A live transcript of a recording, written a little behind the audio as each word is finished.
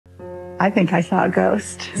I think I saw a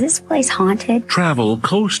ghost. Is this place haunted? Travel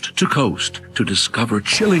coast to coast to discover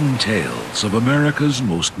chilling tales of America's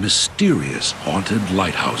most mysterious haunted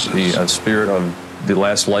lighthouses. The spirit of the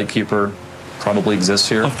last lightkeeper probably exists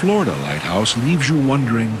here. A Florida lighthouse leaves you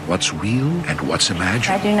wondering what's real and what's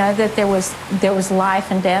imagined. I do know that there was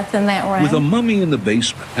life and death in that room. With a mummy in the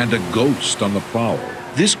basement and a ghost on the prowl,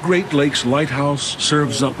 this Great Lakes lighthouse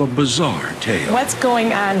serves up a bizarre tale. What's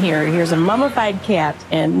going on here? Here's a mummified cat,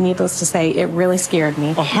 and needless to say, it really scared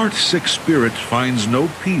me. A heartsick spirit finds no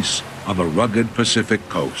peace on the rugged Pacific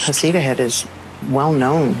coast. Hauntings Head is well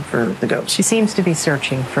known for the ghost. She seems to be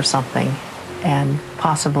searching for something, and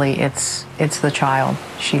possibly it's the child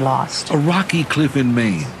she lost. A rocky cliff in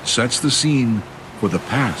Maine sets the scene for the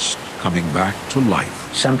past coming back to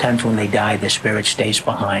life. Sometimes when they die, the spirit stays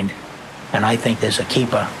behind. And I think there's a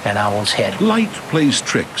keeper at Owl's Head. Light plays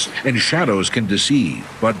tricks, and shadows can deceive,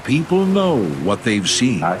 but people know what they've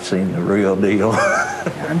seen. I've seen the real deal.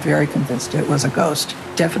 I'm very convinced it was a ghost.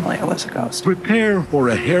 Definitely it was a ghost. Prepare for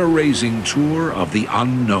a hair-raising tour of the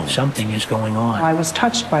unknown. Something is going on. I was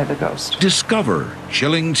touched by the ghost. Discover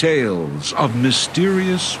chilling tales of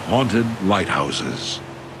mysterious haunted lighthouses.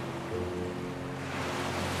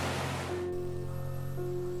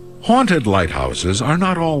 Haunted lighthouses are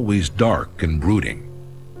not always dark and brooding.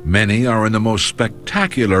 Many are in the most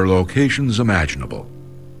spectacular locations imaginable.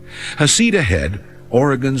 Hauntings Head,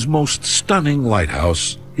 Oregon's most stunning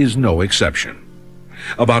lighthouse, is no exception.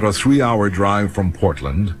 About a 3-hour drive from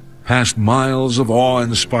Portland, past miles of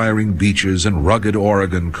awe-inspiring beaches and rugged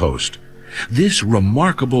Oregon coast, this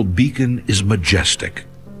remarkable beacon is majestic,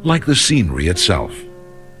 like the scenery itself.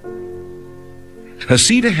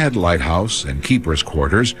 Hauntings Head Lighthouse and Keeper's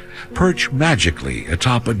Quarters perch magically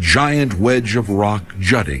atop a giant wedge of rock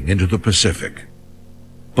jutting into the Pacific.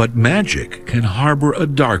 But magic can harbor a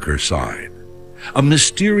darker side, a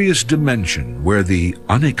mysterious dimension where the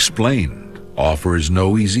unexplained offers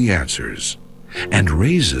no easy answers and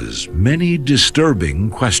raises many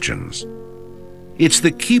disturbing questions. It's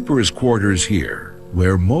the Keeper's Quarters here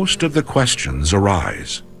where most of the questions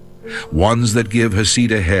arise, ones that give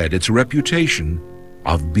Hauntings Head its reputation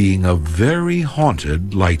of being a very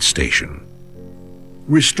haunted light station.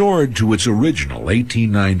 Restored to its original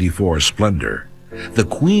 1894 splendor, the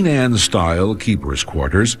Queen Anne-style Keeper's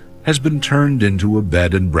Quarters has been turned into a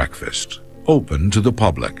bed and breakfast, open to the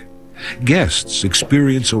public. Guests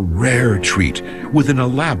experience a rare treat with an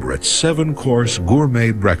elaborate 7-course gourmet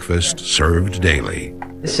breakfast served daily.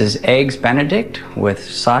 This is Eggs Benedict with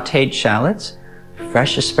sautéed shallots,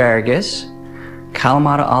 fresh asparagus,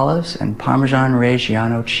 Kalamata olives, and Parmesan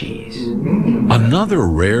Reggiano cheese. Another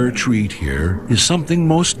rare treat here is something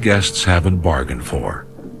most guests haven't bargained for.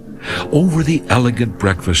 Over the elegant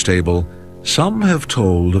breakfast table, some have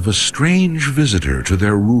told of a strange visitor to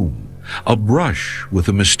their room, a brush with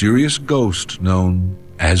a mysterious ghost known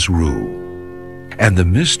as Rue. And the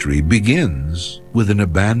mystery begins with an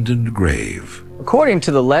abandoned grave. According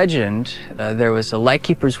to the legend, there was a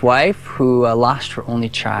lightkeeper's wife who lost her only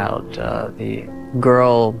child. The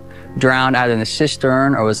girl drowned either in the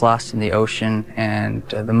cistern or was lost in the ocean, and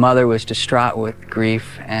the mother was distraught with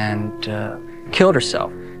grief and killed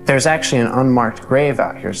herself. There's actually an unmarked grave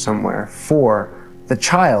out here somewhere for the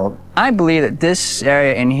child. I believe that this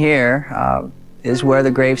area in here is where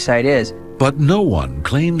the gravesite is. But no one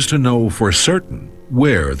claims to know for certain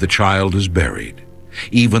where the child is buried.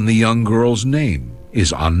 Even the young girl's name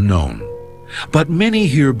is unknown. But many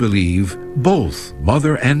here believe both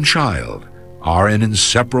mother and child are an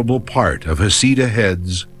inseparable part of Hauntings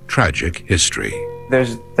Head's tragic history.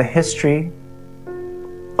 There's the history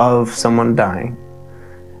of someone dying,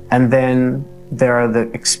 and then there are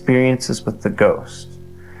the experiences with the ghost.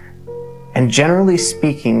 And generally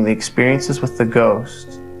speaking, the experiences with the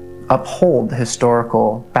ghost uphold the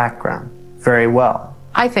historical background very well.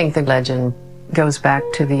 I think the legend goes back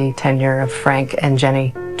to the tenure of Frank and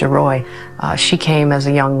Jenny DeRoy. She came as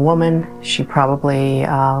a young woman. She probably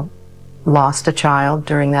lost a child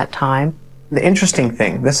during that time. The interesting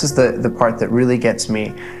thing, this is the part that really gets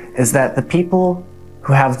me, is that the people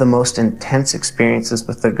who have the most intense experiences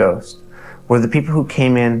with the ghost were the people who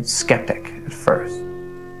came in skeptic at first.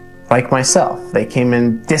 Like myself, they came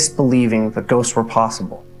in disbelieving that ghosts were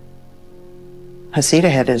possible. Hauntings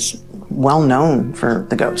Head is well known for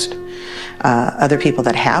the ghost. Other people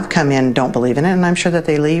that have come in don't believe in it, and I'm sure that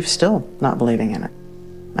they leave still not believing in it.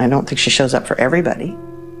 I don't think she shows up for everybody.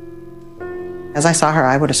 As I saw her,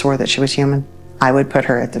 I would have swore that she was human. I would put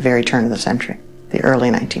her at the very turn of the century, the early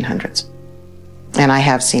 1900s. And I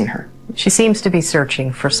have seen her. She seems to be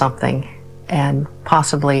searching for something, and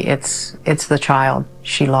possibly it's the child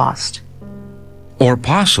she lost. or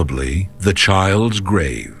possibly the child's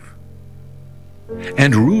grave.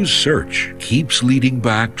 And Rue's search keeps leading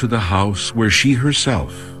back to the house where she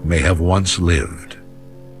herself may have once lived.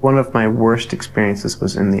 One of my worst experiences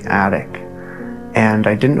was in the attic, and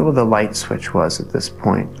I didn't know where the light switch was at this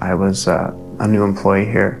point. I was a new employee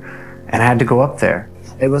here, and I had to go up there.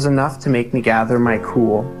 It was enough to make me gather my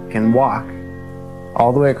cool and walk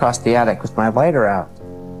all the way across the attic with my lighter out.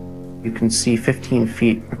 You can see 15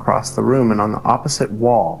 feet across the room, and on the opposite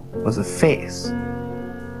wall was a face.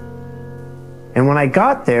 And when I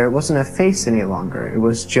got there, it wasn't a face any longer. It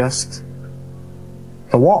was just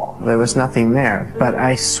the wall. There was nothing there. But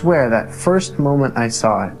I swear that first moment I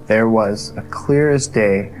saw it, there was a clear as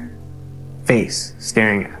day face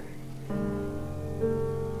staring at me.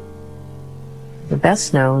 The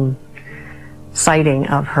best known sighting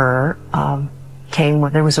of her came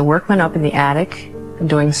when there was a workman up in the attic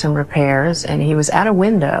doing some repairs, and he was at a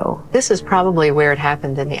window. This is probably where it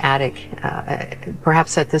happened, in the attic,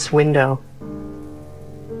 perhaps at this window.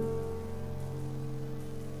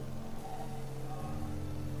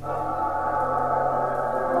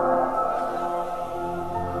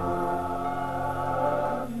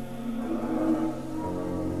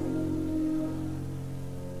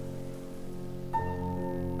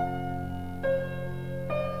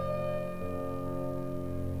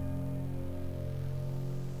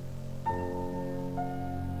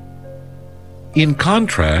 In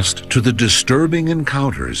contrast to the disturbing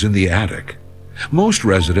encounters in the attic, most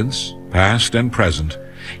residents, past and present,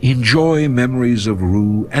 enjoy memories of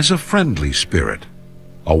Rue as a friendly spirit,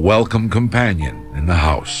 a welcome companion in the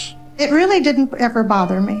house. It really didn't ever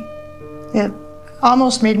bother me. It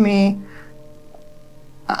almost made me,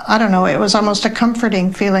 I don't know, it was almost a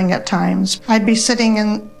comforting feeling at times. I'd be sitting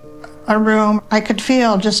in a room, I could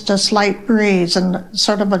feel just a slight breeze, and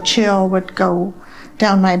sort of a chill would go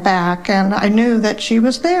down my back, and I knew that she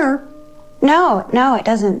was there. No, it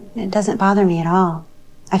doesn't bother me at all.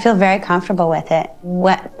 I feel very comfortable with it.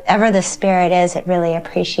 Whatever the spirit is, it really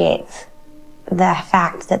appreciates the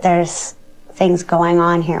fact that there's things going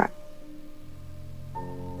on here.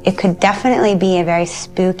 It could definitely be a very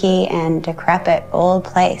spooky and decrepit old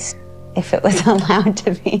place if it was allowed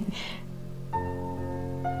to be.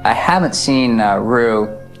 I haven't seen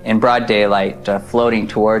Rue in broad daylight floating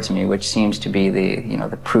towards me, which seems to be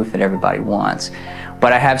the proof that everybody wants.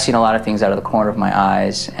 But I have seen a lot of things out of the corner of my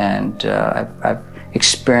eyes, and I've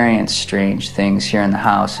experienced strange things here in the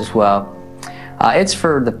house as well. It's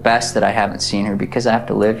for the best that I haven't seen her, because I have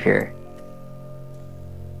to live here.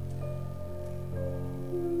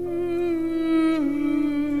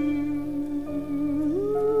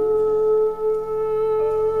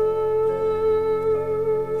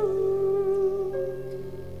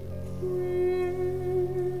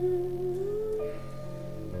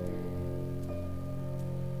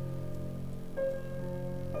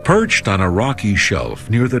 Perched on a rocky shelf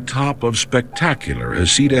near the top of spectacular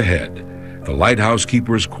Hauntings Head, the lighthouse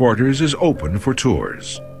keeper's quarters is open for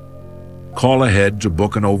tours. Call ahead to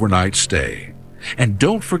book an overnight stay, and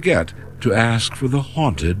don't forget to ask for the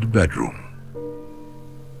haunted bedroom.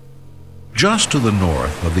 Just to the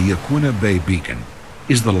north of the Yaquina Bay Beacon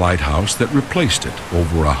is the lighthouse that replaced it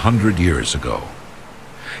over 100 years ago.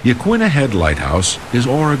 Yaquina Head Lighthouse is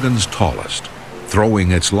Oregon's tallest,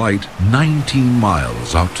 throwing its light 19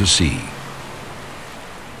 miles out to sea.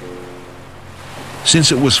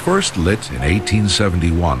 Since it was first lit in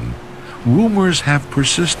 1871, rumors have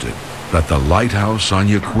persisted that the lighthouse on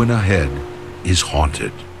Yaquina Head is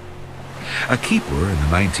haunted. A keeper in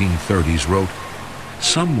the 1930s wrote,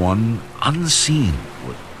 "Someone unseen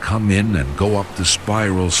would come in and go up the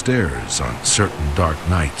spiral stairs on certain dark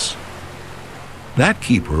nights." That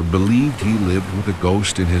keeper believed he lived with a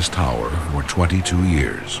ghost in his tower for 22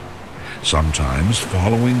 years, sometimes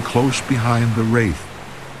following close behind the wraith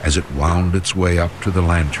as it wound its way up to the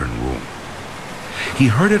lantern room. He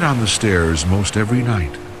heard it on the stairs most every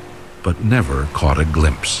night, but never caught a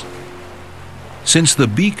glimpse. Since the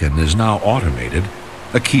beacon is now automated,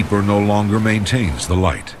 a keeper no longer maintains the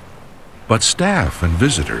light. But staff and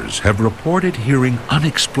visitors have reported hearing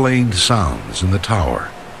unexplained sounds in the tower.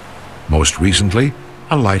 Most recently,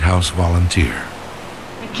 a lighthouse volunteer.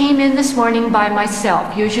 I came in this morning by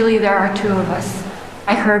myself. Usually there are two of us.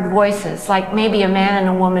 I heard voices, like maybe a man and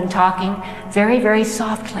a woman talking very, very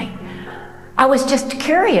softly. I was just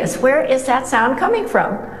curious, where is that sound coming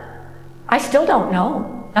from? I still don't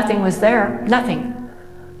know. Nothing was there, nothing.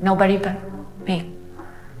 Nobody but me.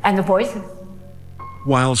 And the voices.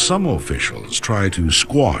 While some officials try to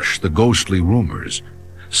squash the ghostly rumors,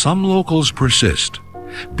 some locals persist,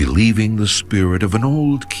 believing the spirit of an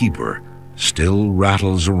old keeper still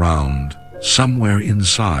rattles around somewhere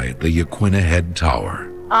inside the Yaquina Head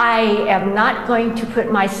Tower. I am not going to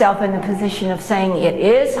put myself in the position of saying it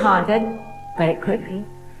is haunted, but it could be.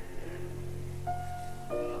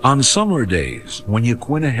 On summer days, when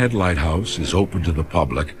Yaquina Head Lighthouse is open to the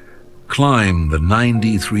public, climb the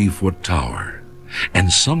 93-foot tower,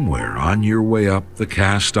 and somewhere on your way up the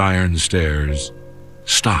cast iron stairs,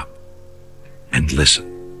 stop and listen.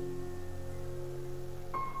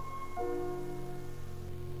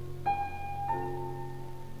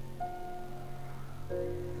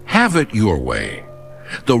 Have it your way.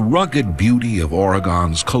 The rugged beauty of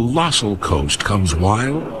Oregon's colossal coast comes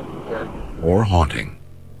wild or haunting.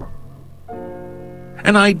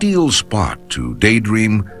 An ideal spot to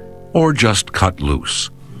daydream or just cut loose.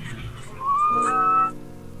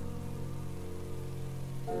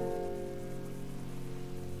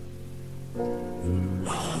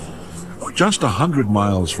 Just 100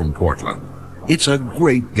 miles from Portland, it's a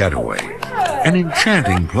great getaway, an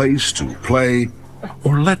enchanting place to play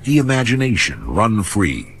or let the imagination run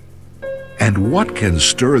free. And what can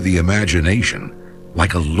stir the imagination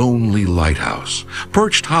like a lonely lighthouse,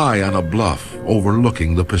 perched high on a bluff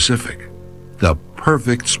overlooking the Pacific? The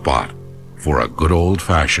perfect spot for a good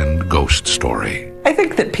old-fashioned ghost story. I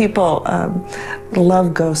think that people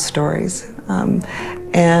love ghost stories,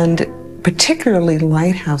 and particularly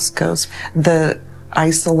lighthouse ghosts. The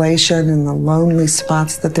isolation and the lonely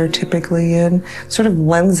spots that they're typically in sort of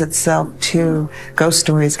lends itself to ghost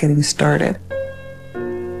stories getting started.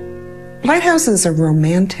 Lighthouses are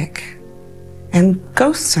romantic, and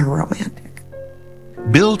ghosts are romantic.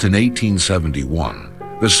 Built in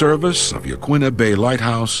 1871, the service of Yaquina Bay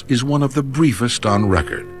Lighthouse is one of the briefest on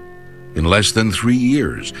record. In less than 3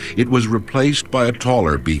 years, it was replaced by a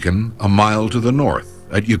taller beacon a mile to the north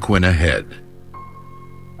at Yaquina Head.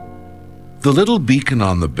 The little beacon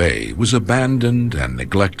on the bay was abandoned and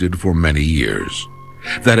neglected for many years.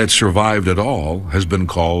 That it survived at all has been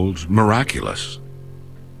called miraculous.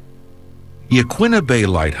 Yaquina Bay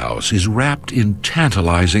Lighthouse is wrapped in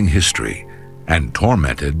tantalizing history and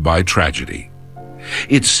tormented by tragedy.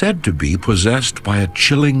 It's said to be possessed by a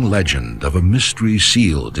chilling legend of a mystery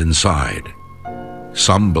sealed inside.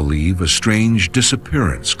 Some believe a strange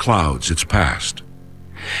disappearance clouds its past.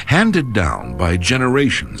 Handed down by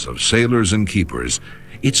generations of sailors and keepers,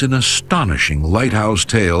 it's an astonishing lighthouse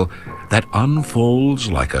tale that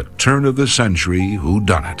unfolds like a turn-of-the-century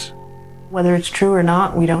whodunit. Whether it's true or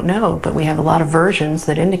not, we don't know, but we have a lot of versions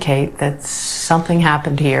that indicate that something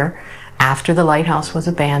happened here after the lighthouse was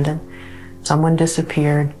abandoned. Someone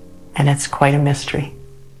disappeared, and it's quite a mystery.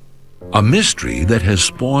 A mystery that has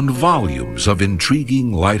spawned volumes of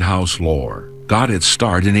intriguing lighthouse lore. Got its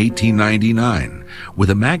start in 1899 with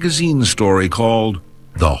a magazine story called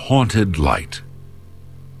The Haunted Light.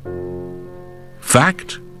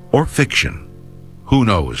 Fact or fiction? Who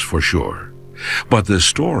knows for sure? But the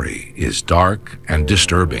story is dark and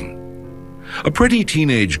disturbing. A pretty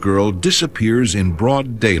teenage girl disappears in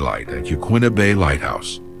broad daylight at Yaquina Bay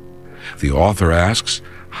Lighthouse. The author asks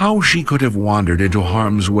how she could have wandered into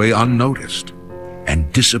harm's way unnoticed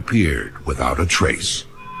and disappeared without a trace.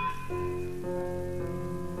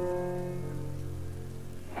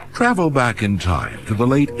 Travel back in time to the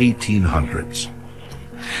late 1800s.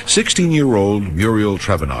 16-year-old Muriel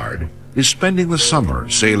Trevenard is spending the summer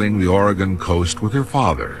sailing the Oregon coast with her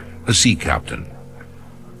father, a sea captain.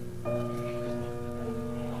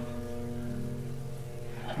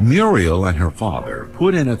 Muriel and her father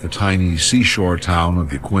put in at the tiny seashore town of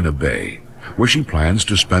Yaquina Bay, where she plans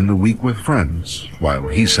to spend the week with friends while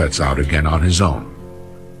he sets out again on his own.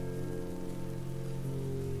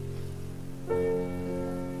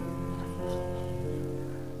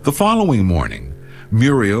 The following morning,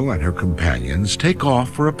 Muriel and her companions take off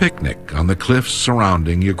for a picnic on the cliffs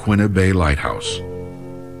surrounding Yaquina Bay Lighthouse.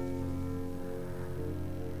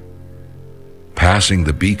 Passing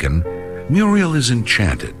the beacon, Muriel is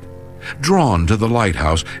enchanted, drawn to the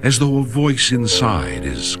lighthouse as though a voice inside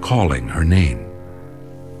is calling her name.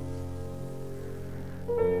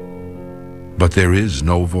 But there is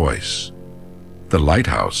no voice. The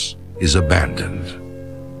lighthouse is abandoned.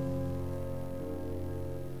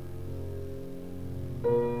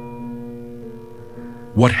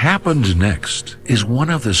 What happened next is one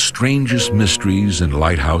of the strangest mysteries in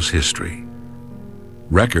lighthouse history.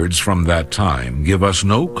 Records from that time give us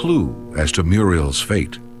no clue as to Muriel's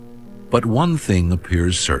fate. But one thing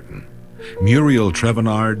appears certain. Muriel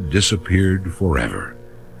Trevenard disappeared forever.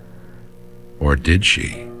 Or did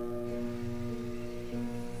she?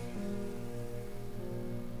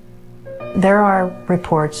 There are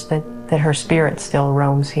reports that her spirit still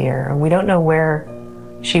roams here. We don't know where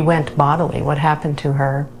she went bodily, what happened to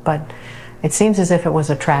her, but It seems as if it was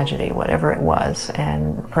a tragedy, whatever it was,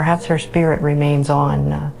 and perhaps her spirit remains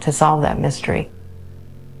on to solve that mystery.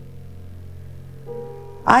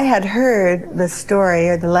 I had heard the story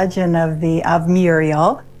or the legend of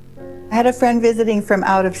Muriel. I had a friend visiting from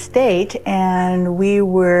out of state, and we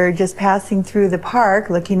were just passing through the park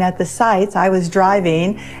looking at the sights. I was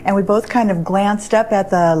driving, and we both kind of glanced up at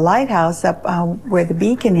the lighthouse up where the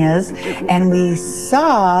beacon is, and we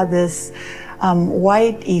saw this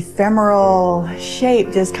white ephemeral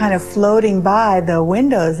shape just kind of floating by the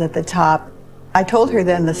windows at the top. I told her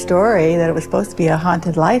then the story that it was supposed to be a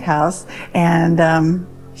haunted lighthouse, and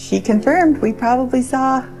she confirmed we probably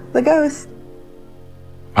saw the ghost.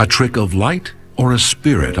 A trick of light or a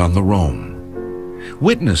spirit on the roam?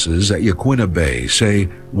 Witnesses at Yaquina Bay say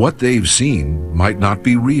what they've seen might not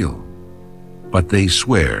be real, but they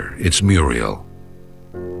swear it's Muriel.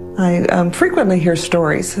 I frequently hear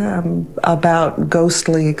stories about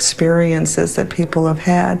ghostly experiences that people have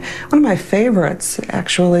had. One of my favorites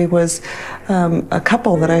actually was a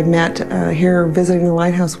couple that I met here visiting the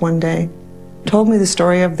lighthouse one day told me the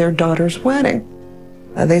story of their daughter's wedding.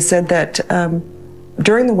 They said that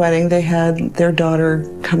during the wedding, they had their daughter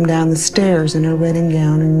come down the stairs in her wedding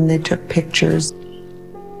gown, and they took pictures.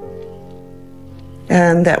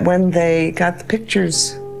 And that when they got the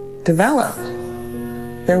pictures developed,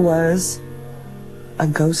 there was a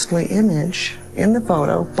ghostly image in the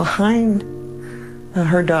photo behind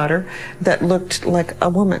her daughter that looked like a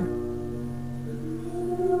woman.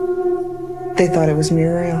 They thought it was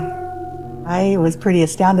Muriel. I was pretty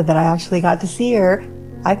astounded that I actually got to see her.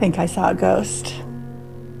 I think I saw a ghost.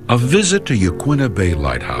 A visit to Yaquina Bay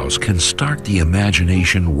Lighthouse can start the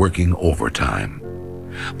imagination working overtime.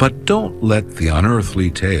 But don't let the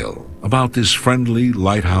unearthly tale about this friendly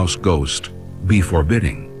lighthouse ghost be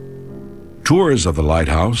forbidding. Tours of the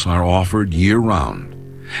lighthouse are offered year-round,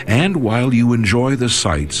 and while you enjoy the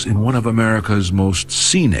sights in one of America's most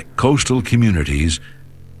scenic coastal communities,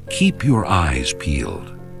 keep your eyes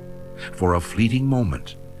peeled. For a fleeting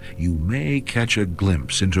moment, you may catch a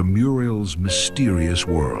glimpse into Muriel's mysterious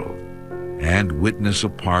world and witness a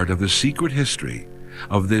part of the secret history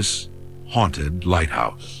of this haunted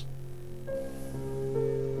lighthouse.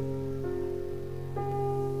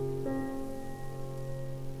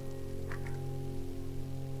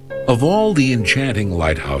 Of all the enchanting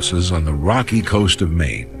lighthouses on the rocky coast of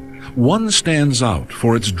Maine, one stands out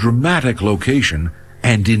for its dramatic location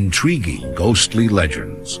and intriguing ghostly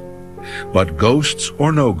legends. But ghosts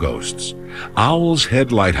or no ghosts, Owl's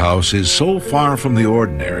Head Lighthouse is so far from the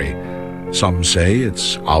ordinary, some say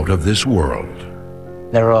it's out of this world.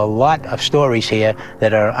 There are a lot of stories here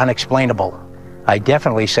that are unexplainable. I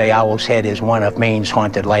definitely say Owl's Head is one of Maine's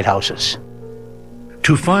haunted lighthouses.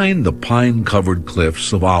 To find the pine-covered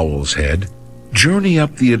cliffs of Owl's Head, journey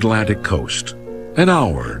up the Atlantic coast, an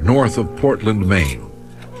hour north of Portland, Maine,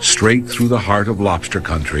 straight through the heart of lobster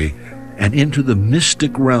country and into the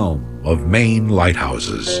mystic realm of Maine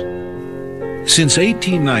lighthouses. Since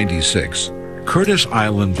 1896, Curtis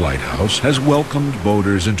Island Lighthouse has welcomed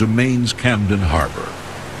boaters into Maine's Camden Harbor,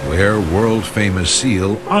 where world-famous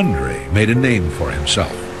seal Andre made a name for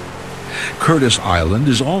himself. Curtis Island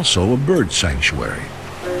is also a bird sanctuary,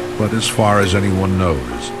 but as far as anyone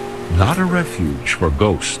knows, not a refuge for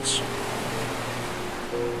ghosts.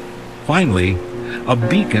 Finally, a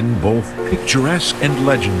beacon both picturesque and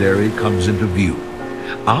legendary comes into view.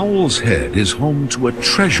 Owl's Head is home to a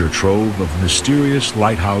treasure trove of mysterious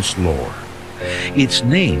lighthouse lore. Its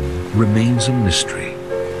name remains a mystery.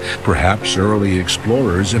 Perhaps early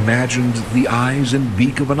explorers imagined the eyes and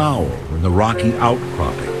beak of an owl in the rocky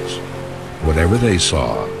outcroppings. Whatever they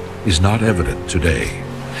saw is not evident today,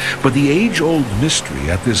 but the age-old mystery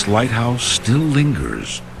at this lighthouse still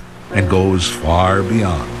lingers and goes far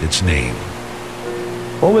beyond its name.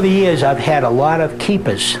 Over the years, I've had a lot of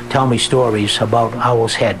keepers tell me stories about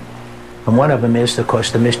Owl's Head. And one of them is, of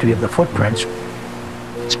course, the mystery of the footprints.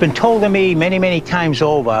 It's been told to me many, many times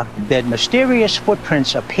over that mysterious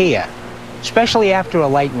footprints appear, especially after a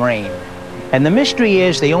light rain. And the mystery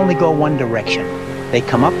is they only go one direction. They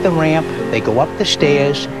come up the ramp, they go up the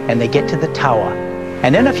stairs, and they get to the tower.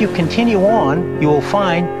 And then if you continue on, you will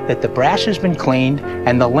find that the brass has been cleaned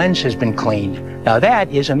and the lens has been cleaned. Now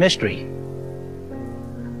that is a mystery.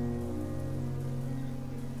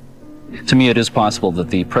 To me, it is possible that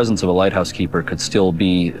the presence of a lighthouse keeper could still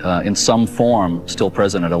be, in some form, still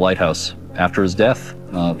present at a lighthouse after his death,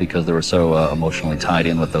 because they were so emotionally tied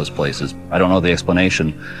in with those places. I don't know the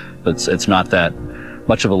explanation, but it's not that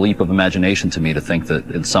much of a leap of imagination to me to think that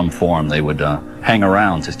in some form they would hang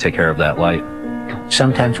around to take care of that light.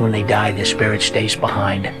 Sometimes when they die, their spirit stays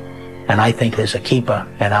behind. And I think there's a keeper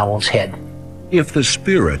at Owl's Head. If the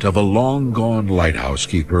spirit of a long-gone lighthouse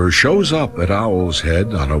keeper shows up at Owl's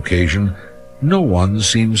Head on occasion, no one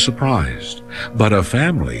seems surprised. But a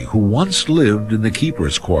family who once lived in the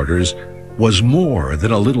keeper's quarters was more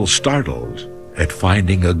than a little startled at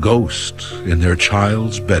finding a ghost in their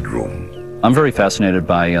child's bedroom. I'm very fascinated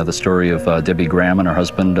by the story of Debbie Graham and her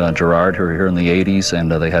husband Gerard, who were here in the 80s, and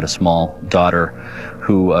they had a small daughter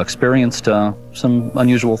who experienced some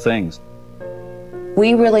unusual things.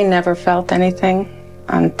 We really never felt anything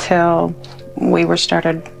until we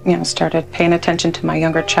started paying attention to my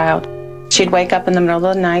younger child. She'd wake up in the middle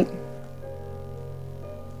of the night,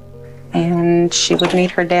 and she would meet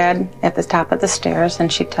her dad at the top of the stairs, and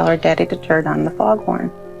she'd tell her daddy to turn on the foghorn.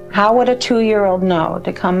 How would a 2-year-old know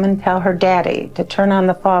to come and tell her daddy to turn on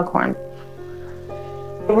the foghorn?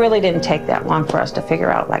 It really didn't take that long for us to figure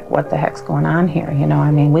out, like, what the heck's going on here, you know?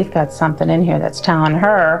 I mean, we've got something in here that's telling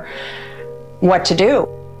her what to do.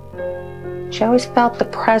 She always felt the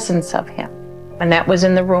presence of him, and that was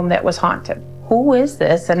in the room that was haunted. Who is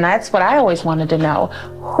this? And that's what I always wanted to know.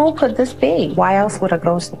 Who could this be? Why else would a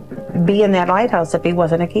ghost be in that lighthouse if he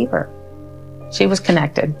wasn't a keeper? She was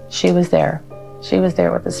connected. She was there. She was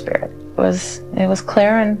there with the spirit. It was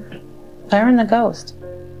Claire and the ghost.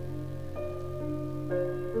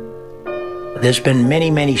 There's been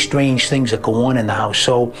many, many strange things that go on in the house.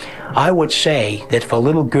 So I would say that if a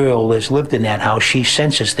little girl has lived in that house, she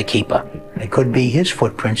senses the keeper. It could be his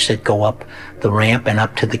footprints that go up the ramp and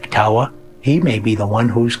up to the tower. He may be the one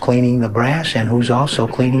who's cleaning the brass and who's also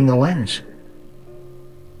cleaning the lens.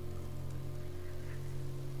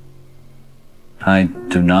 I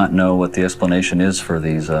do not know what the explanation is for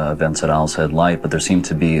these events at Owl's Head Light, but there seems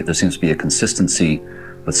to be a consistency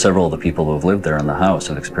with several of the people who have lived there in the house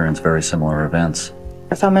have experienced very similar events.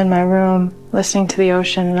 If I'm in my room listening to the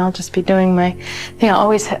ocean and I'll just be doing my thing, I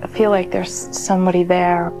always feel like there's somebody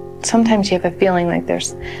there. Sometimes you have a feeling like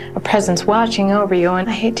there's a presence watching over you, and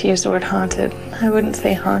I hate to use the word haunted. I wouldn't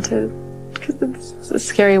say haunted because it's a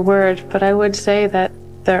scary word, but I would say that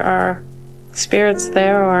there are spirits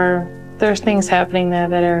there, or there are things happening there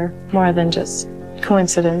that are more than just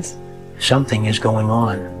coincidence. Something is going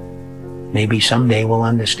on. Maybe someday we'll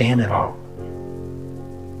understand it all.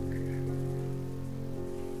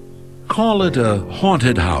 Call it a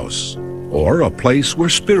haunted house, or a place where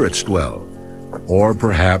spirits dwell. Or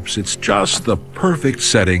perhaps it's just the perfect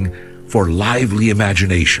setting for lively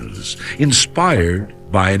imaginations, inspired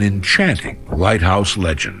by an enchanting lighthouse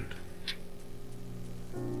legend.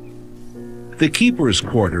 The keeper's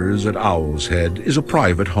quarters at Owl's Head is a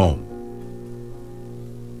private home.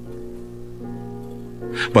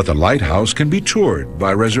 But the lighthouse can be toured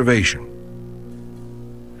by reservation.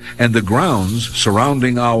 And the grounds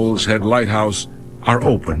surrounding Owl's Head Lighthouse are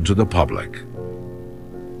open to the public.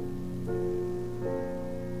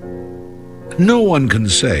 No one can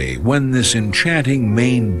say when this enchanting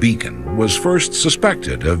main beacon was first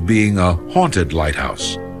suspected of being a haunted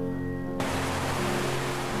lighthouse.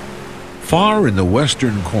 Far in the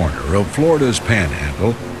western corner of Florida's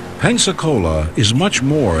Panhandle, Pensacola is much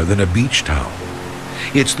more than a beach town.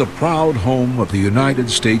 It's the proud home of the United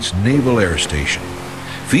States Naval Air Station,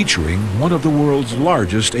 featuring one of the world's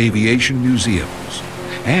largest aviation museums,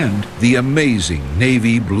 and the amazing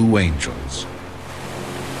Navy Blue Angels.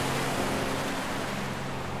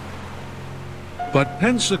 But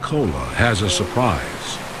Pensacola has a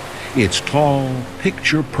surprise. Its tall,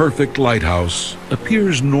 picture-perfect lighthouse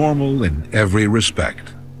appears normal in every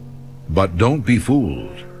respect. But don't be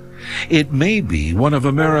fooled. It may be one of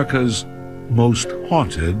America's most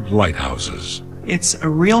haunted lighthouses. It's a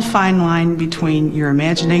real fine line between your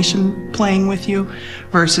imagination playing with you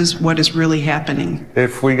versus what is really happening.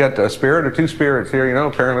 If we got a spirit or two spirits here,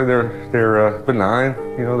 apparently they're benign.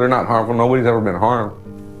 They're not harmful. Nobody's ever been harmed.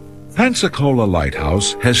 Pensacola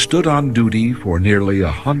Lighthouse has stood on duty for nearly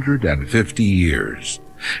 150 years,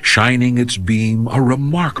 shining its beam a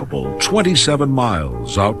remarkable 27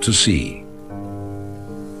 miles out to sea.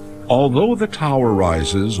 Although the tower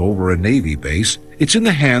rises over a Navy base, it's in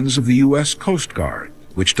the hands of the U.S. Coast Guard,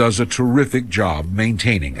 which does a terrific job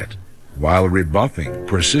maintaining it, while rebuffing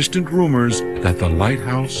persistent rumors that the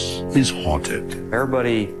lighthouse is haunted.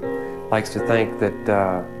 Everybody likes to think that,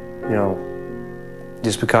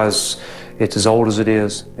 just because it's as old as it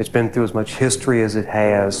is, it's been through as much history as it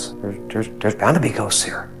has, there's bound to be ghosts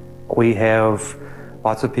here. We have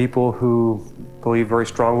lots of people who believe very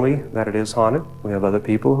strongly that it is haunted. We have other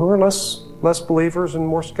people who are less believers and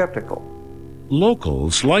more skeptical.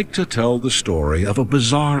 Locals like to tell the story of a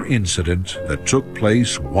bizarre incident that took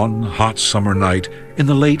place one hot summer night in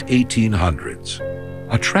the late 1800s.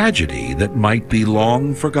 A tragedy that might be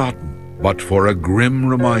long forgotten, but for a grim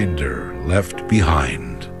reminder left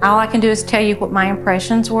behind. All I can do is tell you what my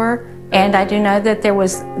impressions were, and I do know that there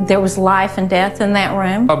was life and death in that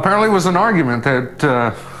room. Apparently it was an argument that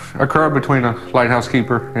occurred between a lighthouse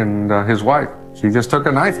keeper and his wife. She just took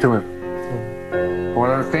a knife to him. From what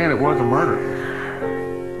I understand, it was a murder.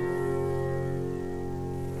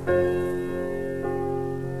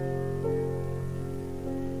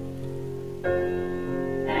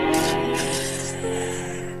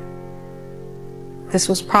 This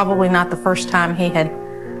was probably not the first time he had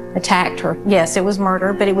attacked her. Yes, it was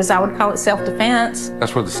murder, but I would call it self-defense.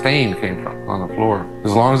 That's where the stain came from, on the floor.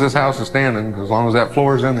 As long as this house is standing, as long as that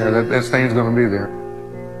floor is in there, that stain's going to be there.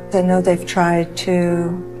 I know they've tried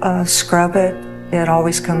to scrub it. It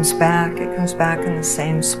always comes back. It comes back in the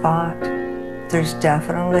same spot. There's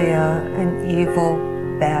definitely an evil,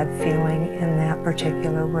 bad feeling in that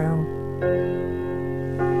particular room.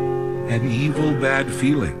 An evil, bad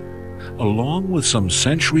feeling, along with some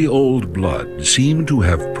century-old blood, seemed to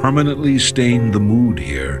have permanently stained the mood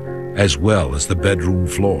here, as well as the bedroom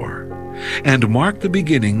floor, and marked the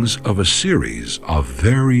beginnings of a series of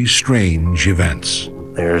very strange events.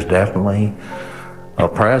 There's definitely a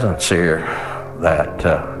presence here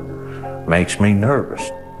that makes me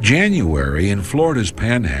nervous. January in Florida's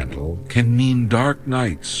Panhandle can mean dark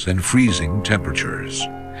nights and freezing temperatures.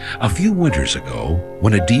 A few winters ago,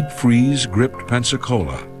 when a deep freeze gripped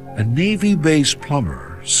Pensacola, a Navy-based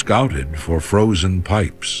plumber scouted for frozen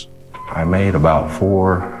pipes. I made about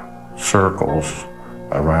 4 circles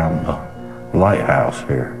around the lighthouse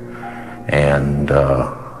here, and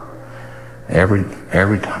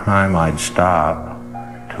every time I'd stop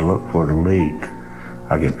to look for the leak,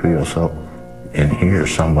 I could feel and hear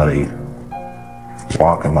somebody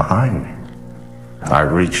walking behind me. I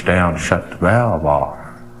reached down, shut the valve off.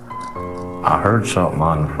 I heard something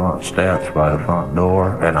on the front steps by the front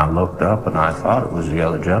door, and I looked up and I thought it was the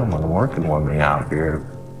other gentleman working with me out here.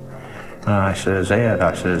 And I says, Ed,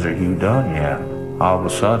 I says, are you done yet? All of a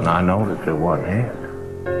sudden I noticed it wasn't Ed.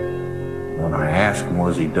 When I asked him,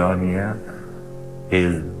 was he done yet?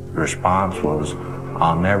 His response was,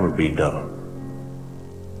 I'll never be done.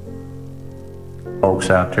 Folks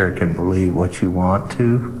out there can believe what you want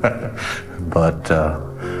to, but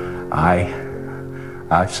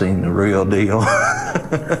I've seen the real deal.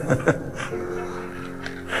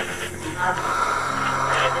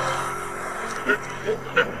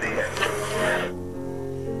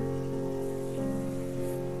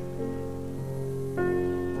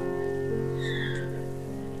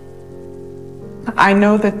 I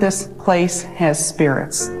know that this place has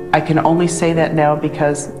spirits. I can only say that now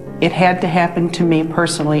because it had to happen to me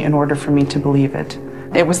personally in order for me to believe it.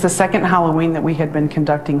 It was the second Halloween that we had been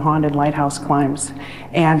conducting haunted lighthouse climbs.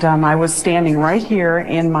 And I was standing right here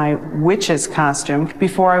in my witch's costume.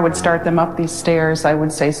 Before I would start them up these stairs, I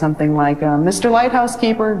would say something like, Mr. Lighthouse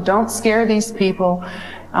Keeper, don't scare these people.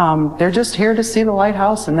 They're just here to see the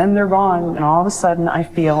lighthouse and then they're gone. And all of a sudden I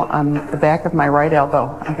feel on the back of my right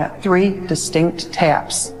elbow, I got 3 distinct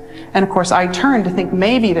taps. And of course I turned to think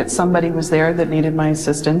maybe that somebody was there that needed my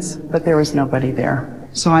assistance, but there was nobody there.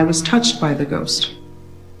 So I was touched by the ghost.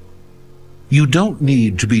 You don't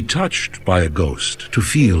need to be touched by a ghost to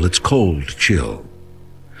feel its cold chill.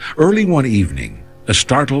 Early one evening, a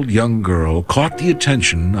startled young girl caught the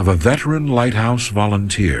attention of a veteran lighthouse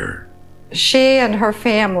volunteer. She and her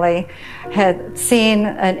family had seen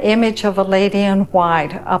an image of a lady in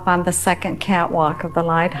white up on the second catwalk of the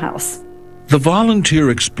lighthouse. The volunteer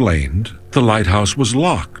explained the lighthouse was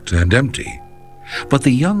locked and empty, but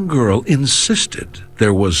the young girl insisted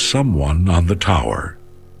there was someone on the tower.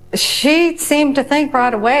 She seemed to think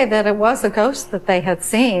right away that it was a ghost that they had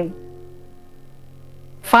seen.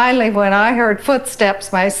 Finally, when I heard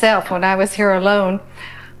footsteps myself, when I was here alone,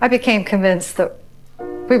 I became convinced that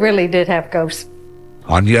we really did have ghosts.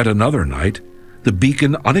 On yet another night, the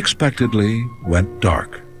beacon unexpectedly went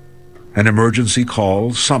dark. An emergency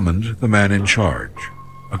call summoned the man in charge,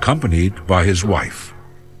 accompanied by his wife.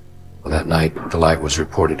 That night, the light was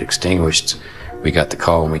reported extinguished. We got the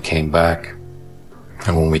call and we came back.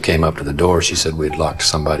 And when we came up to the door, she said we'd locked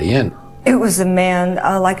somebody in. It was a man,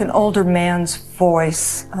 like an older man's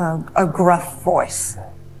voice, a gruff voice.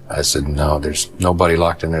 I said, no, there's nobody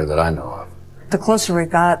locked in there that I know of. The closer we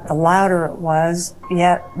got, the louder it was,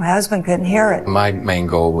 yet my husband couldn't hear it. My main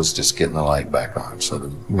goal was just getting the light back on so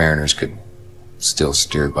the mariners could still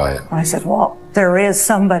steer by it. I said, well, there is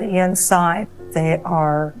somebody inside. They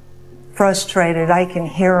are frustrated. I can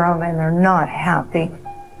hear them and they're not happy.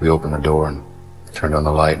 We opened the door and turned on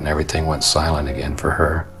the light and everything went silent again for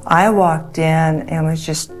her. I walked in and was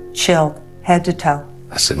just chilled, head to toe.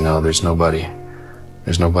 I said, no, there's nobody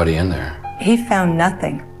in there. He found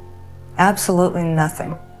nothing. Absolutely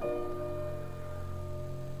nothing.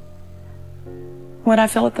 What I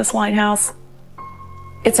feel at this lighthouse,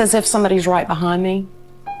 it's as if somebody's right behind me,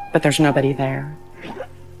 but there's nobody there.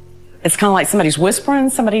 It's kind of like somebody's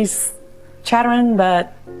whispering, somebody's chattering,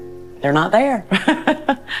 but they're not there.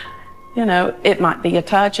 You know, it might be a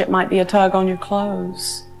touch, it might be a tug on your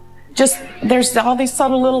clothes. Just, there's all these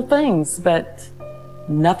subtle little things, but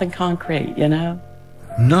nothing concrete, you know?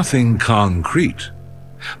 Nothing concrete.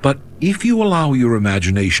 But if you allow your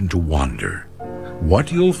imagination to wander,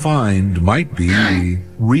 what you'll find might be the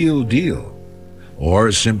real deal,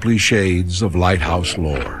 or simply shades of lighthouse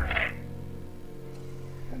lore.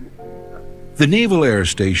 The Naval Air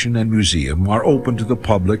Station and Museum are open to the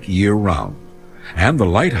public year-round, and the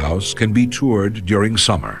lighthouse can be toured during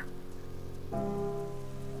summer.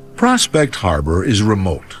 Prospect Harbor is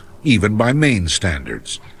remote, even by Maine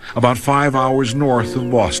standards, about 5 hours north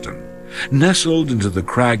of Boston, nestled into the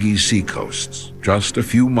craggy seacoasts, just a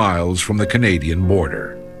few miles from the Canadian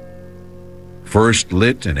border. First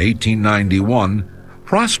lit in 1891,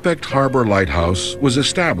 Prospect Harbor Lighthouse was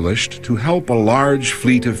established to help a large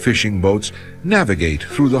fleet of fishing boats navigate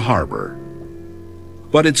through the harbor.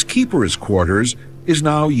 But its keeper's quarters is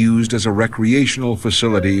now used as a recreational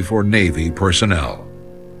facility for Navy personnel.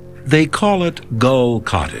 They call it Gull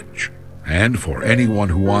Cottage, and for anyone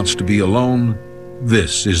who wants to be alone,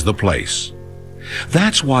 this is the place.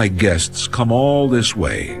 That's why guests come all this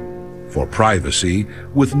way, for privacy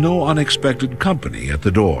with no unexpected company at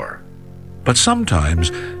the door. But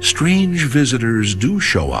sometimes strange visitors do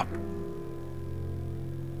show up.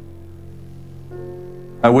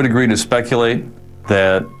 I would agree to speculate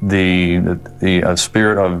that the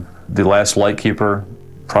spirit of the last lightkeeper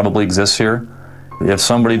probably exists here. If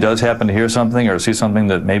somebody does happen to hear something or see something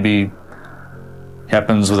that maybe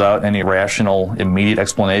happens without any rational, immediate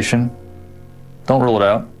explanation, don't rule it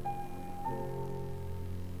out.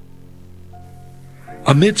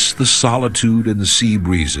 Amidst the solitude and the sea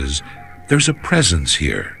breezes, there's a presence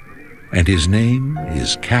here, and his name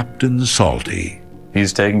is Captain Salty.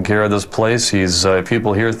 He's taking care of this place. He's, if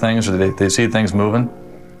people hear things or they see things moving,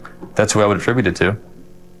 that's who I would attribute it to.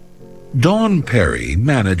 Dawn Perry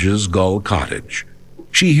manages Gull Cottage.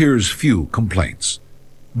 She hears few complaints,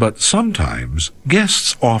 but sometimes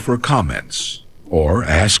guests offer comments or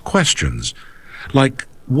ask questions, like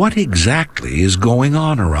what exactly is going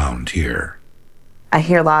on around here? I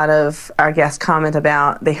hear a lot of our guests comment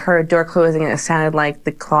about they heard a door closing and it sounded like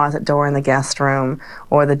the closet door in the guest room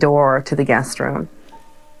or the door to the guest room.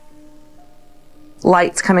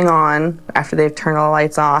 Lights coming on after they've turned all the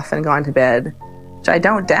lights off and gone to bed, which I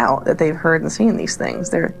don't doubt that they've heard and seen these things.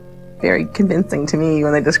 They're very convincing to me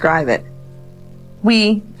when they describe it.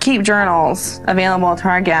 We keep journals available to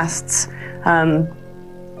our guests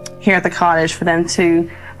here at the cottage for them to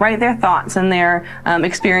write their thoughts and their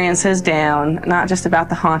experiences down, not just about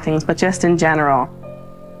the hauntings, but just in general.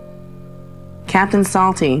 Captain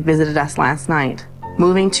Salty visited us last night,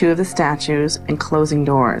 moving 2 of the statues and closing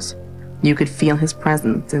doors. You could feel his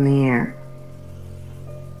presence in the air.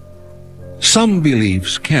 Some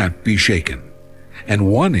beliefs can't be shaken, and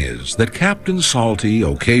one is that Captain Salty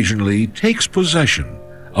occasionally takes possession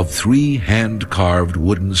of 3 hand-carved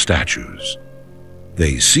wooden statues.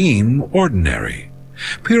 They seem ordinary,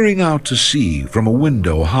 peering out to sea from a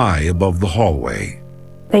window high above the hallway.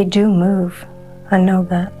 They do move. I know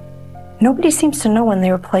that. Nobody seems to know when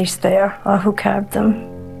they were placed there or who carved them.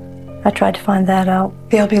 I tried to find that out.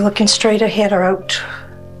 They'll be looking straight ahead or out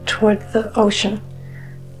toward the ocean.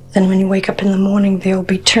 Then when you wake up in the morning, they'll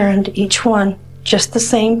be turned, each one, just the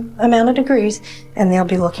same amount of degrees, and they'll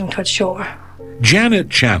be looking toward shore. Janet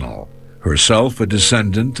Channel, herself a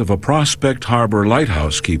descendant of a Prospect Harbor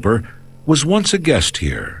lighthouse keeper, was once a guest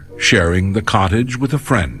here, sharing the cottage with a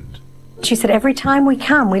friend. She said every time we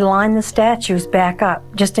come, we line the statues back up,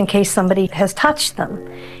 just in case somebody has touched them.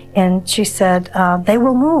 And she said, they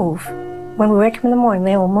will move. When we wake up in the morning,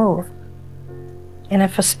 they will move. And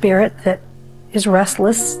if a spirit that is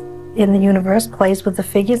restless in the universe plays with the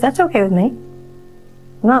figures, that's okay with me.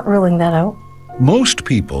 I'm not ruling that out. Most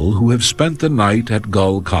people who have spent the night at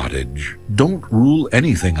Gull Cottage don't rule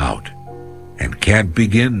anything out, and can't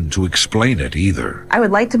begin to explain it either. I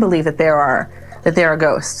would like to believe that there are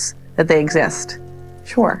ghosts, that they exist.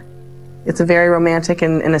 Sure. It's a very romantic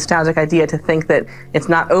and nostalgic idea to think that it's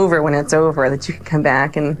not over when it's over, that you can come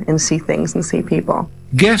back and see things and see people.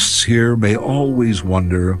 Guests here may always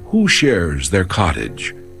wonder who shares their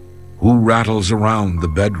cottage, who rattles around the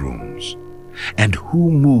bedrooms, and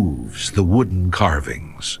who moves the wooden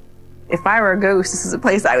carvings. If I were a ghost, this is a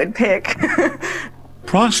place I would pick.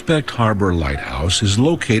 Prospect Harbor Lighthouse is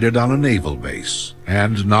located on a naval base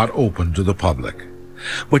and not open to the public.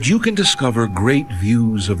 But you can discover great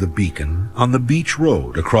views of the beacon on the beach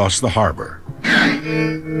road across the harbor.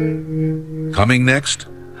 Coming next,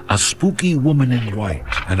 a spooky woman in white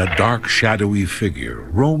and a dark, shadowy figure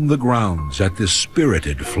roam the grounds at this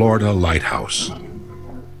spirited Florida lighthouse.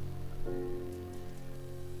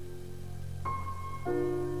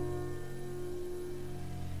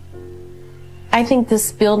 I think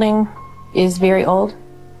this building is very old,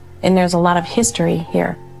 and there's a lot of history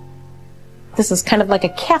here. This is kind of like a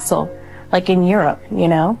castle, like in Europe, you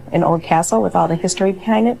know, an old castle with all the history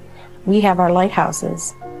behind it. We have our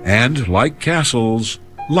lighthouses. And like castles,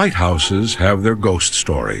 lighthouses have their ghost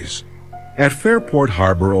stories. At Fairport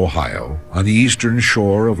Harbor, Ohio, on the eastern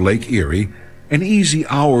shore of Lake Erie, an easy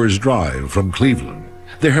hour's drive from Cleveland,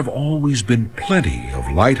 there have always been plenty of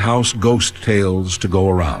lighthouse ghost tales to go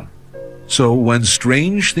around. So when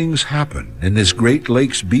strange things happen in this Great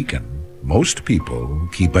Lakes beacon, most people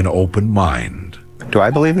keep an open mind. Do I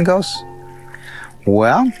believe in ghosts?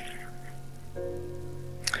 Well,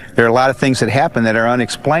 there are a lot of things that happen that are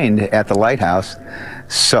unexplained at the lighthouse,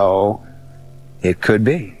 so it could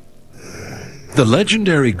be. The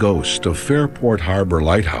legendary ghost of Fairport Harbor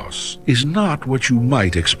Lighthouse is not what you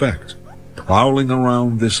might expect. Prowling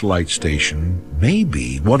around this light station may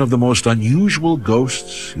be one of the most unusual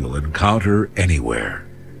ghosts you'll encounter anywhere.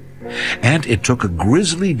 And it took a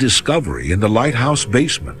grisly discovery in the lighthouse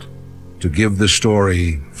basement to give the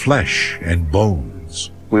story flesh and bones.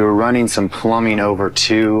 We were running some plumbing over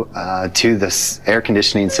to this air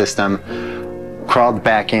conditioning system, crawled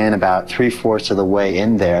back in about 3/4 of the way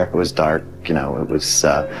in there. It was dark, you know, it was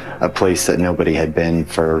a place that nobody had been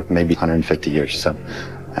for maybe 150 years. So,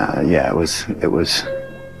 yeah, it was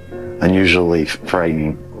unusually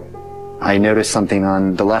frightening. I noticed something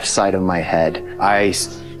on the left side of my head. I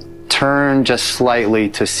turned just slightly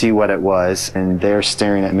to see what it was, and there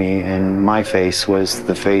staring at me in my face was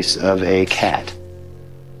the face of a cat.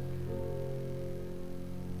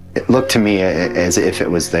 It looked to me as if it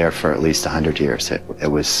was there for at least 100 years. It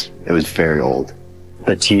was very old.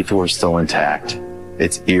 The teeth were still intact.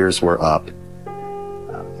 Its ears were up.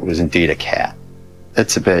 It was indeed a cat.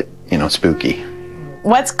 It's a bit, you know, spooky.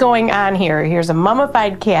 What's going on here? Here's a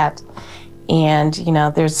mummified cat, and, you know,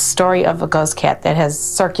 there's a story of a ghost cat that has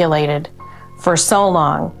circulated for so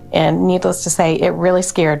long, and needless to say, it really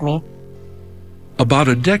scared me. About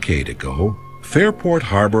a decade ago, Fairport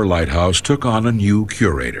Harbor Lighthouse took on a new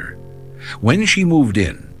curator. When she moved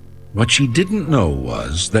in, what she didn't know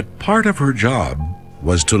was that part of her job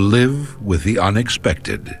was to live with the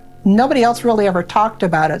unexpected. Nobody else really ever talked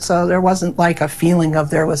about it, so there wasn't like a feeling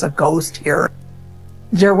of there was a ghost here.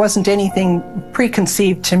 There wasn't anything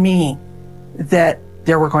preconceived to me that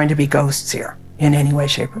there were going to be ghosts here in any way,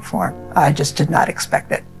 shape, or form. I just did not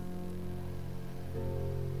expect it.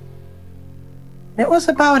 It was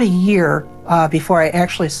about a year before I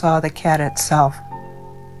actually saw the cat itself.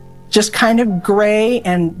 Just kind of gray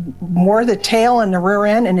and more the tail and the rear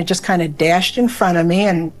end, and it just kind of dashed in front of me,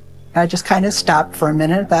 and I just kind of stopped for a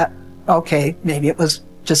minute, thought, okay, maybe it was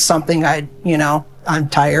just something I'm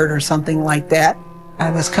tired or something like that. I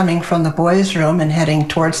was coming from the boys' room and heading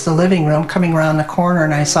towards the living room, coming around the corner,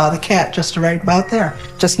 and I saw the cat just right about there.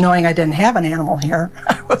 Just knowing I didn't have an animal here,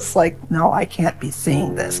 I was like, no, I can't be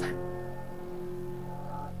seeing this.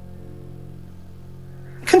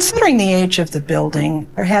 Considering the age of the building,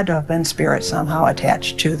 there had to have been spirits somehow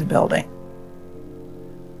attached to the building.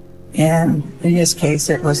 And in this case,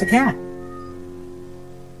 it was a cat.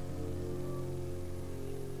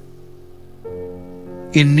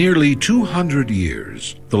 In nearly 200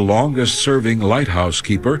 years, the longest-serving lighthouse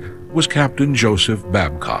keeper was Captain Joseph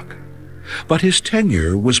Babcock. But his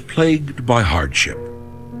tenure was plagued by hardship.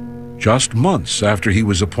 Just months after he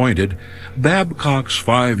was appointed, Babcock's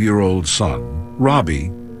 5-year-old son, Robbie,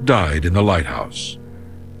 died in the lighthouse.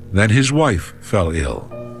 Then his wife fell ill.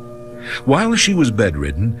 While she was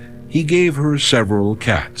bedridden, he gave her several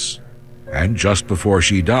cats. And just before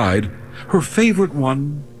she died, her favorite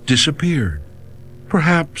one disappeared.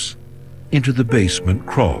 Perhaps into the basement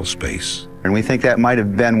crawl space. And we think that might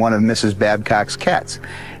have been one of Mrs. Babcock's cats.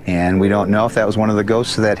 And we don't know if that was one of the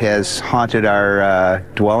ghosts that has haunted our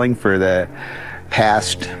dwelling for the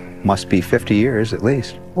past, must be 50 years at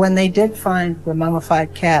least. When they did find the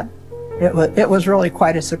mummified cat, it was really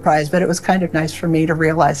quite a surprise, but it was kind of nice for me to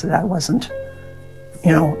realize that I wasn't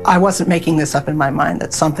making this up in my mind,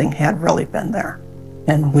 that something had really been there.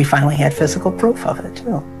 And we finally had physical proof of it,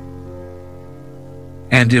 too.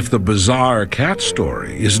 And if the bizarre cat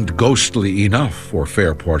story isn't ghostly enough for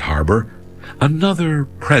Fairport Harbor, Another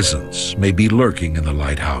presence may be lurking in the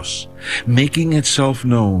lighthouse, making itself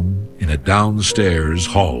known in a downstairs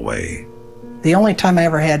hallway. The only time I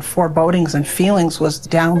ever had forebodings and feelings was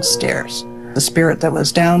downstairs. The spirit that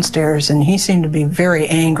was downstairs, and he seemed to be very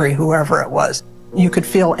angry, whoever it was. You could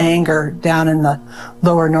feel anger down in the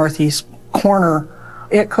lower northeast corner.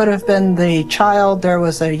 It could have been the child. There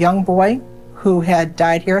was a young boy who had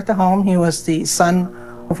died here at the home. He was the son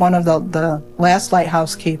of one of the last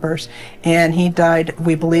lighthouse keepers, and he died,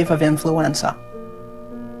 we believe, of influenza.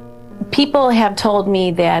 People have told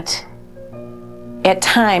me that at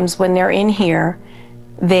times when they're in here,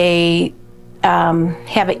 they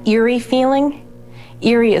have an eerie feeling.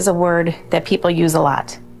 Eerie is a word that people use a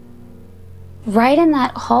lot. Right in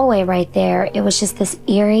that hallway right there, it was just this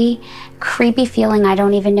eerie, creepy feeling. I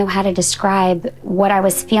don't even know how to describe what I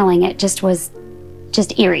was feeling. It just was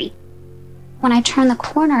just eerie. When I turned the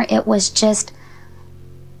corner, it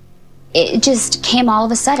just came all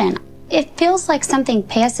of a sudden. It feels like something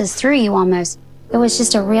passes through you almost. It was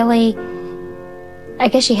just a really, I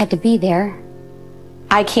guess you had to be there.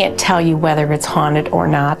 I can't tell you whether it's haunted or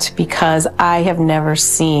not because I have never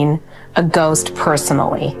seen a ghost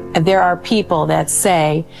personally. There are people that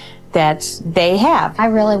say that they have. I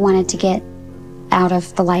really wanted to get out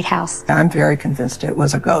of the lighthouse. I'm very convinced it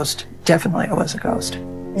was a ghost. Definitely it was a ghost.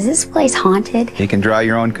 Is this place haunted? You can draw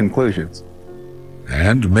your own conclusions.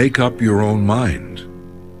 And make up your own mind.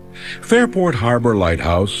 Fairport Harbor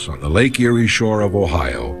Lighthouse on the Lake Erie shore of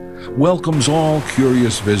Ohio welcomes all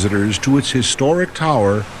curious visitors to its historic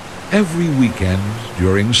tower every weekend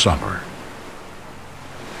during summer.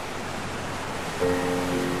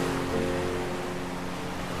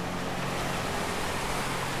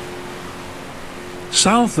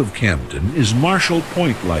 South of Camden is Marshall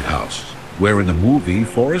Point Lighthouse, where in the movie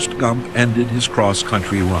Forrest Gump ended his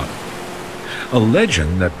cross-country run. A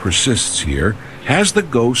legend that persists here has the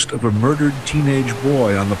ghost of a murdered teenage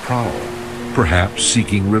boy on the prowl, perhaps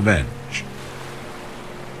seeking revenge.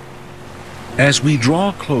 As we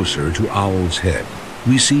draw closer to Owl's Head,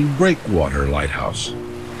 we see Breakwater Lighthouse.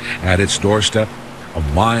 At its doorstep, a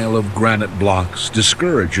mile of granite blocks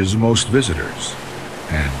discourages most visitors,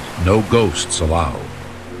 and no ghosts allowed.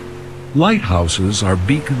 Lighthouses are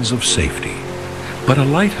beacons of safety, but a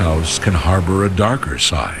lighthouse can harbor a darker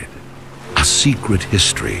side, a secret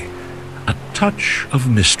history, a touch of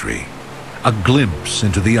mystery, a glimpse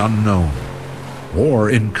into the unknown, or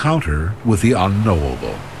encounter with the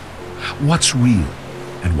unknowable. What's real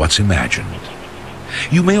and what's imagined?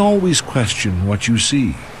 You may always question what you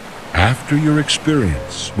see after your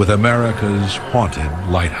experience with America's haunted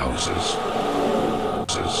lighthouses.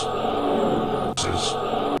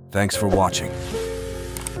 Thanks for watching.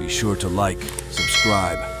 Be sure to like,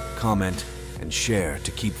 subscribe, comment, and share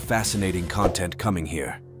to keep fascinating content coming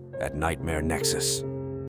here at Nightmare Nexus.